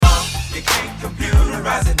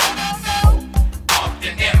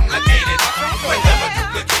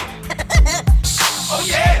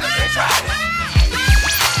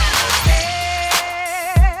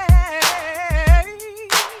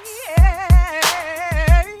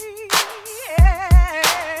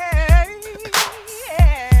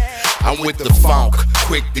I'm with the funk,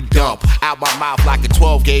 quick to dump. Out my mouth like a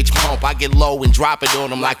 12-gauge pump. I get low and drop it on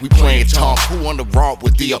them like we playing Tonk. Who on the romp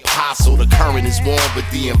with the apostle? The current is warm, but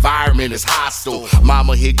the environment is hostile.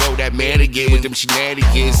 Mama, here go that man again with them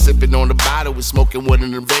shenanigans. Sipping on the bottle and smoking one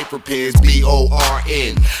of them vapor pens.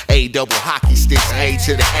 BORN, A double hockey sticks, A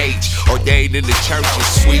to the H. Ordained in the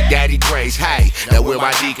churches, sweet daddy grace. Hey, now where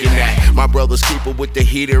my deacon at? My brother's keeper with the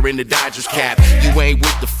heater in the Dodgers cap. You ain't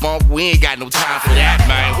with the funk, we ain't got no time for that,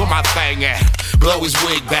 man. Where my thing at? Blow his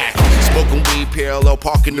wig back. Smoking weed parallel,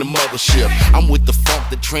 parking the mothership. I'm with the funk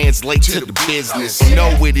that translates to the business. Know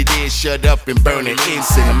what it is, shut up and burn an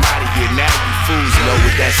incense. I'm out of here now, you fools know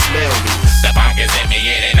what that smell is. The funk is in me,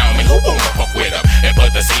 it ain't on me. Who wanna fuck with them? And put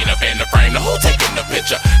the scene up in the frame. The who taking the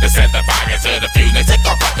picture? To set the fire to the fuse. They take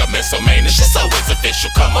off like a missile, man. This shit's always official.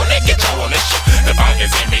 Come on and get your on this shit. The funk is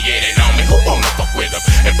in me, it ain't on me. Who wanna fuck with them?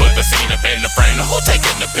 And put the scene up in the frame. The who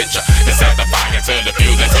taking the picture? To set the fire to the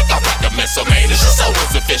fuse. They take off like a missile, man. This shit's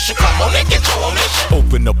always official. Come on and get your on this shit.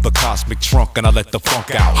 Open up the cosmic trunk and I let the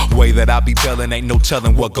funk out. Way that I be bellin', ain't no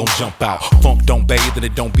telling what gon' jump out. Funk don't bathe and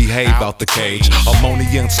it don't behave out the cage. Ammonia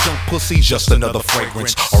and skunk pussy, just another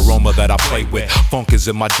fragrance. Aroma that I play with. Funk is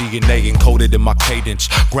in my DNA, encoded in my cadence.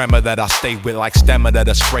 Grammar that I stay with, like stammer that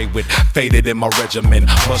I spray with. Faded in my regimen.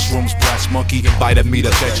 Mushrooms, brass monkey, invited me to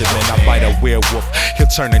Benjamin. I bite a werewolf, he'll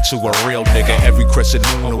turn into a real nigga. Every crescent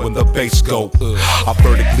moon when the bass go. I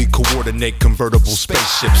vertically coordinate convertible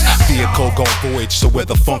spaceships. Vehicle gon' voyage, so where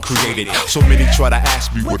the funk created. So many try to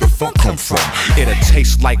ask me where the funk come from. It'll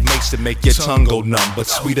taste like mace and make your tongue go numb, but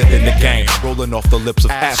sweeter than the game, rolling off the lips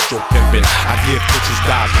of Astro Pimpin'. I give bitches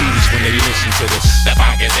diabetes when they listen to this. The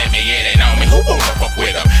funk is in me, it ain't on me. Who wanna fuck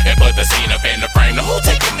with them? And put the scene up in the frame. The who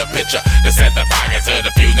taking the picture? To set the fire to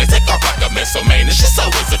the fuse. They take off like a missile, man. This shit's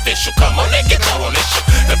always official. Come on and get your on this shit.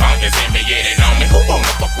 The funk is in me, it ain't on me. Who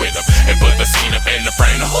wanna fuck with them? And put the scene up in the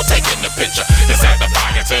frame. The who taking the picture? To set the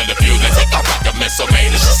fire to the fuse. They take off like a missile,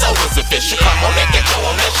 man. This shit's always official. Come on and get your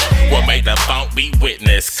on this shit. What made the funk be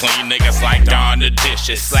witness? Clean niggas like darn the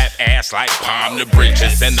dishes. Slap ass like palm the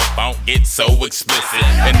bridges. And the funk gets so explicit.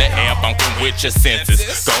 In the air bunking with your senses.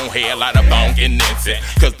 Gon' hair like a bone and it.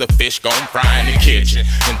 Cause the fish gon' fry in the kitchen.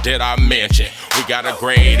 And did I mention we got a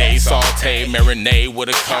grade A saute marinade with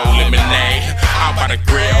a cold lemonade out by the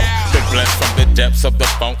grill. Been blessed from the depths of the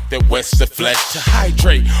funk that wets the flesh to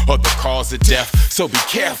hydrate or the cause of death. So be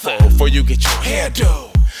careful before you get your hair done.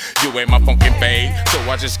 You ain't my funkin' babe, so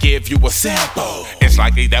I just give you a sample. It's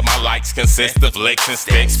likely that my likes consist of licks and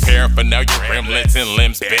sticks, paraphernalia, remnants, and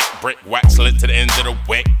limbs bit, brick wax lit to the end of the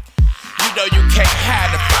wick. You know you can't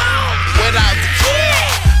have the funk without the kid.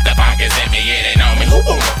 The funk is in me, it ain't on me. Who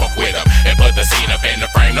wanna fuck with them? And put the scene up in the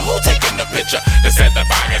frame. The who taking the picture? To set the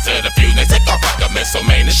fire to the fuse. They take off like a missile,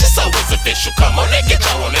 man. This shit's always official. Come on and get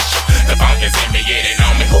your on this shit. The funk is in me, it ain't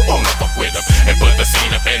on me. Who wanna fuck with them? And put the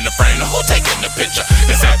scene up in the frame. The who taking the picture?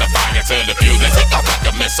 To set the fire to the fuse. They take off like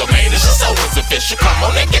a missile, man. This shit's always official. Come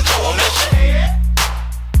on and get your on this shit.